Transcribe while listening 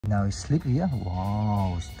Now he sleep here.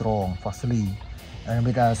 Wow, strong, fastly. And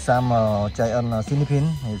with some giant centipede,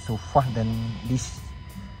 it's so fast than this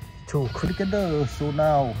two together. So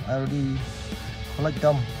now I already collect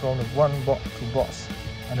them from the one box, two box,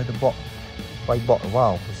 another box, five box.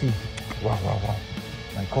 Wow, you see? Wow, wow, wow.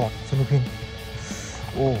 My God, centipede.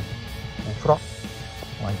 Oh, bullfrog.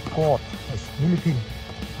 My God, it's millipede.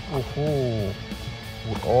 Oh,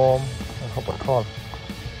 wood arm, and how about tall?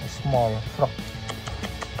 A small frog.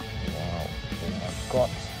 Wow, oh my God.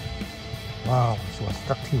 Wow, so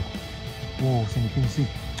attractive. Oh, centipede, see.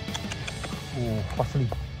 Oh, fastly.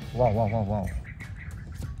 Wow, wow, wow, wow.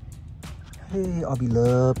 Hey, our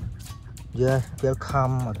beloved. Yeah,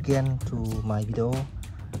 welcome again to my video.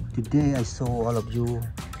 Today I show all of you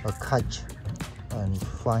a catch and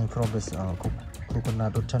find from this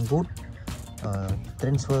coconut rotten wood.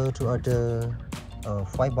 Transfer to other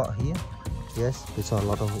fiber here. Yes, there's a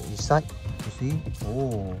lot of insect. You see?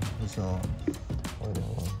 Oh, there's a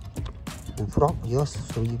bullfrog. Yes,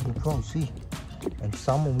 so you bullfrog. See, and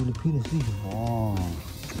some millipede. You see? Oh,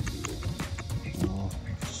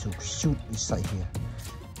 so shoot inside here.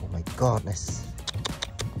 Oh my goodness.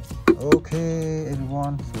 Okay,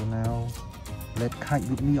 everyone. So now let's catch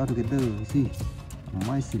with me all together. You see?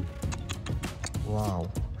 Amazing. Wow.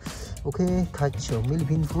 Okay, catch your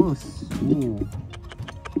millipede first. Ooh.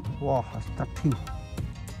 Wow, attractive.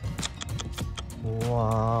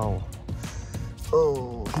 Wow.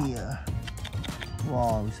 Oh, here.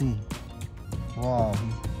 Wow, you see. Wow,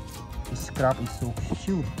 his crab is so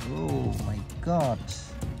cute. Oh my God.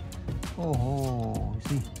 Oh, you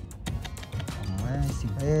see.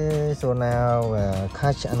 Amazing. Hey, so now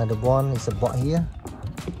catch another one. It's a bot here.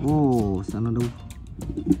 Oh, it's another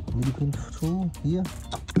millipede too here.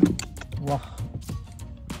 Wow.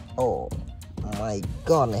 Oh my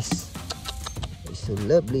goodness. It's so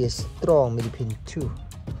lovely and strong millipede too.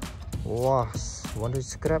 Wow. Want to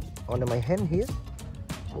scrap under my hand here?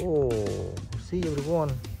 Oh, see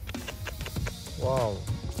everyone. Wow.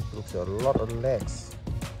 Looks a lot of legs.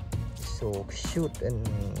 So cute and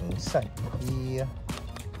inside here.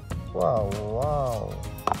 Wow, wow.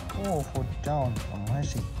 Oh, fall down.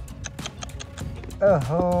 Amazing.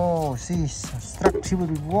 Oh, see,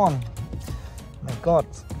 attractive one. My God.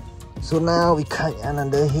 So now we catch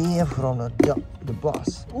another here from the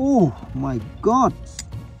box. Oh my God.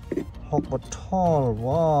 Hobotol.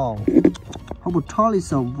 Wow. Hobotol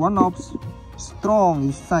is one of strong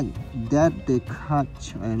insect that they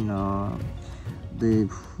catch and they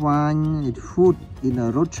find food in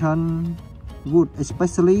a rotten wood,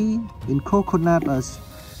 especially in coconut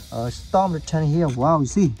Stump return here. Wow, you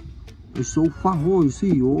see, it's so fun. Oh, you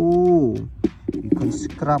see, oh, you can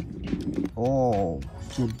scrap. Oh,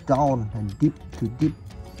 so down and deep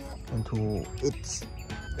into its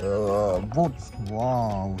wood.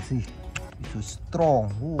 Wow, see, it's so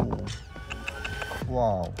strong. Oh,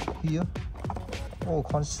 wow, here. Oh,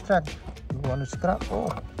 construct. You want to scrap? Oh.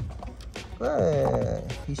 Hey,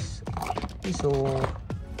 he's so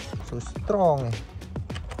strong.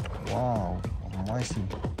 Wow, amazing.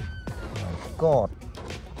 My God,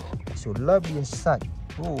 so lovely inside.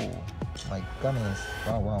 Oh my goodness.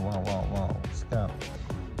 Wow. Scrap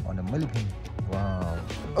on the millipede. Wow.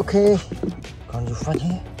 Okay, can you find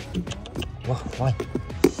here? Wow, fine.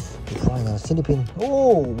 You find a centipede.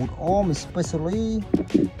 Oh, wood arm especially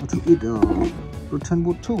to eat rotten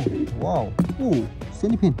wood too. Wow. Oh,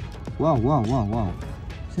 centipede. Wow.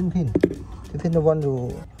 Centipede. Depends on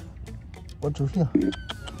what you hear.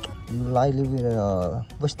 You like live in a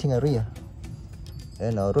wasting area.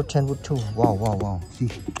 And rotten wood too. Wow. See.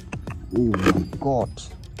 Oh my God.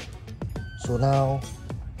 So now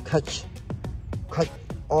catch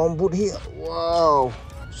on wood here. Wow.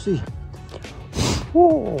 See.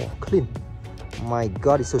 Oh, clean. My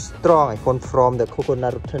God, it's so strong. I found from the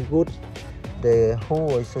coconut rotten wood. The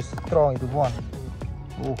hole is so strong. The one.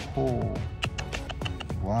 Oh,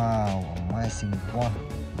 wow, amazing one.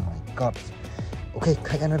 Oh my God. Okay,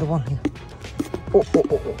 catch another one here. Oh,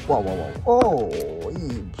 wow. Oh,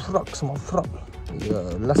 frog, small frog.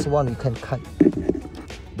 Last one we can catch.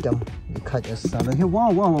 Jump, we catch another here.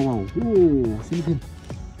 Wow. Oh, centipede.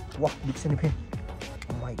 Wow, big centipede.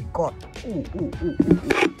 Oh my God. Oh.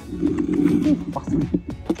 Fastly.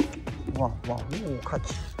 Wow. Oh,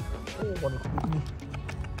 catch. Oh, what a me.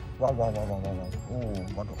 Wow. Oh,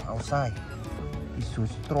 what outside. It's so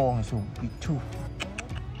strong, so big too.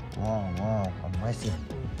 Wow, amazing.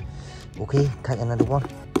 Okay, catch another one.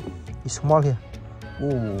 It's small here.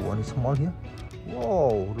 Oh, one is small here.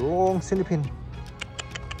 Whoa, long centipede.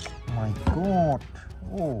 My God.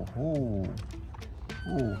 Oh,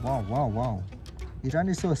 wow. It run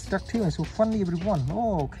is so attractive and so funny, everyone.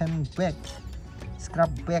 Oh, can back,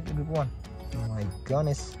 scrap back, everyone. Oh my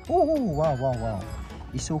goodness. Oh, wow, wow, wow.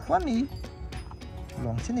 It's so funny.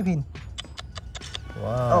 Long centipede.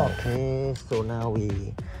 Wow. Okay, so now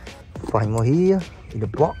we find more here in the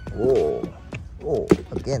box. Oh, oh,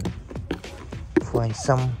 again. Find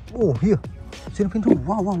some. Oh, here. Centipede too.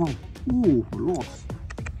 Wow, wow, wow. Oh, lots.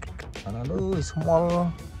 Another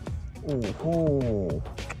small. Oh, oh.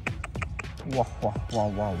 Wow, wow, wow,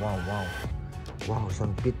 wow, wow, wow. Wow,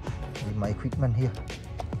 some bit with my equipment here.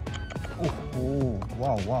 Oh, oh,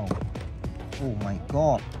 wow, wow. Oh my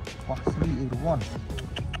god. Firstly, everyone.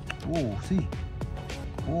 Oh, see.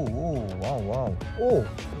 Oh, oh, wow, wow. Oh,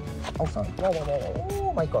 outside. Wow, wow, wow.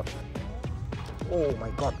 Oh my god. Oh my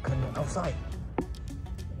god, coming outside.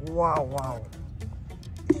 Wow, wow.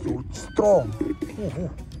 So strong. Oh, oh.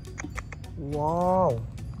 Wow.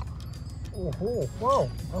 Oh, oh, wow.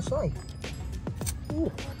 Outside. Oh,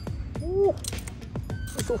 oh.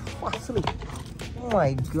 So fastly. Oh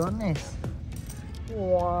my goodness.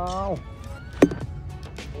 Wow.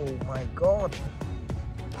 Oh my god.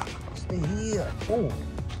 Stay here. Oh,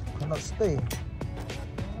 cannot stay.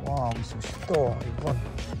 Wow, it's so strong, everyone.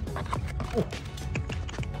 Oh.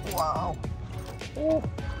 Wow. Oh.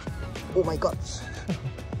 Oh my god.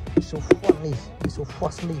 It's so funny. It's so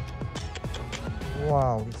fastly.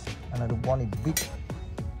 Wow, this another one is big.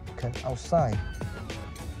 Can outside.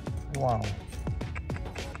 Wow.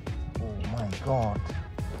 Oh my god.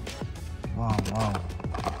 Wow, wow.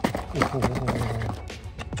 Oh, oh, oh,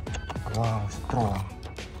 oh. Wow, strong.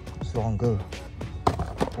 Stronger.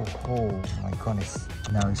 Oh, oh my goodness.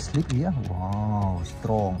 Now it's sleep here. Wow,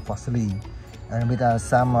 strong, fastly. And with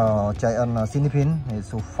some giant centipede, it's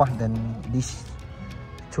so fast than this.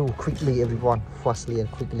 Too quickly, everyone. Fastly and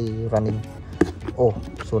quickly running. Oh,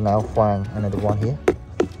 so now find another one here.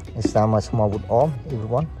 It's some small wood arm,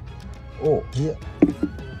 everyone. Oh, here.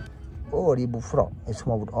 Oh, the bullfrog. A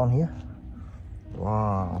small wood arm here.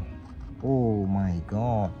 Wow. Oh my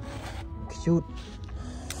god. Cute.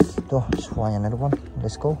 So, let's find another one.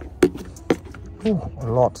 Let's go. Oh,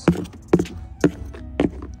 lots.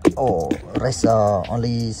 Oh, rest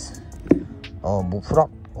only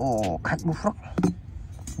bullfrog. Oh, cat bullfrog.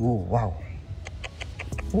 Oh, wow.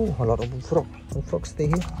 Oh, a lot of bullfrog. Bullfrog stay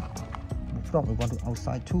here. Bullfrog, we want to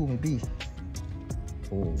outside too, maybe.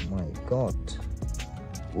 Oh my god.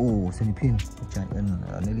 Oh, centipede.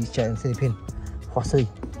 Giant, nearly giant centipede. Fossil.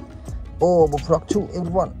 Oh, bullfrog too,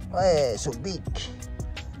 everyone. Hey, so big.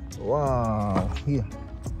 Wow, here.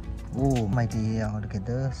 Oh, my dear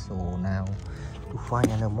alligator. So now to find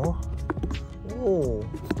another more. Oh,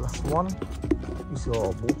 last one is a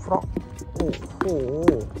bullfrog. Oh, oh,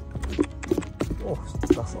 oh. Oh,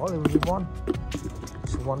 that's all, everyone.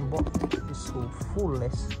 This one box is so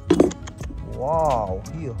fullness. Wow,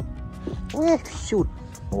 here. Oh, shoot.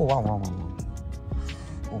 Oh, wow, wow, wow.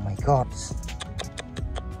 Oh my god.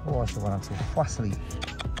 Oh, she runs so fastly.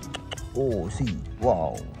 Oh, see.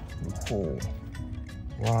 Wow. Oh,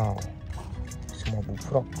 wow. Small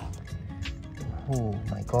bullfrog. Oh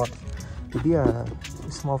my god. Maybe a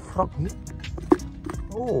small frog here.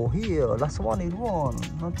 Oh, here. Last one is one.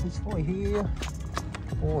 Not this one here.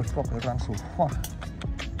 Oh, frog runs so fast.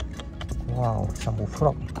 Wow, some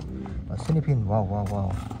bullfrog. A centipede. Wow, wow,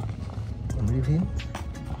 wow. A millipede.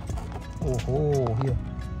 Oh, oh, here.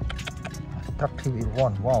 Attractive is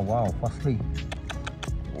one. Wow, wow, fastly.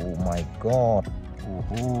 Oh my god. Oh,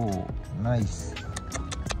 oh, nice.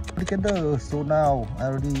 Alligator. So now I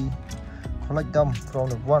already collect them from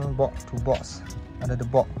the one box, two box, another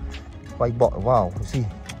box, 5 box. Wow, you see.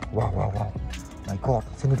 Wow, wow, wow. My god,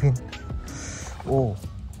 centipede. Oh,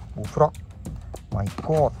 bullfrog. My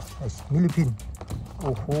god, it's millipede.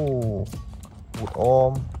 Oh, oh, wood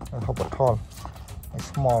arm and how about tall? A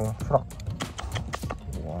small frog.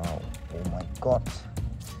 Wow, oh my god.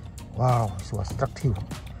 Wow, so attractive.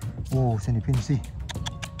 Oh, centipede, see.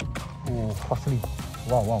 Oh, fastly.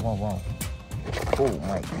 Wow, wow, wow, wow. Oh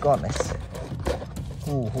my goodness.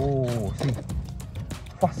 Oh, oh, see.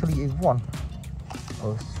 Fastly, everyone.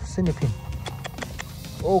 Oh, centipede.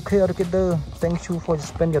 Okay, alligator. Thank you for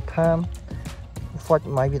spending your time for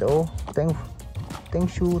my video. Thank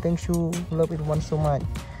you. Love everyone so much.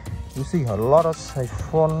 You see a lot of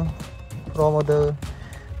fun from the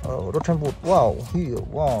rotten wood. Wow, here.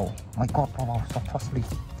 Wow, my god. Wow, so fastly.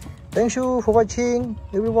 Thank you for watching,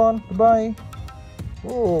 everyone. Bye.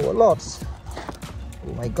 Oh, lots.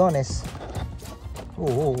 Oh my goodness. Oh,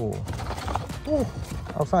 oh, oh. Oh,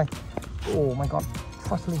 outside. Oh my god,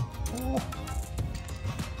 fastly. Oh.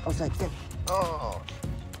 Outside, get. Oh,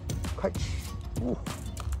 catch. Oh,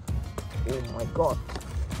 oh my god.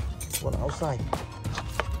 One outside.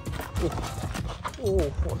 Oh,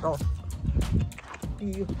 fall down.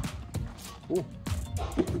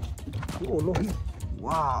 Oh, look here.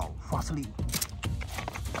 Wow, fastly.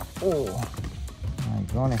 Oh my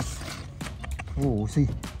goodness. Oh, see.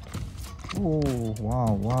 Oh,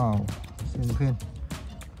 wow. Centipede.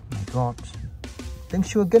 My God.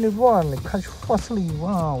 Thank you again, everyone. Catch fastly.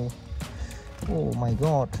 Wow. Oh my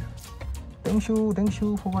God. Thank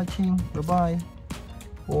you for watching. Bye bye.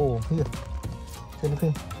 Oh, here.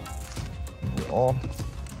 Centipede. Oh.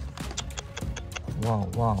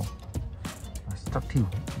 Wow. I stuck you.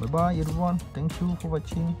 Bye bye, everyone. Thank you for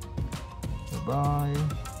watching. Bye bye.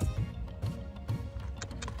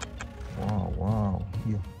 Wow.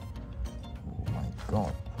 Here. Oh my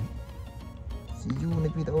God. See you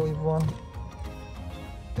next video, everyone.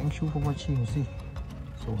 Thank you for watching. See.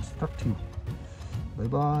 So stuck you. Bye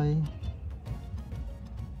bye.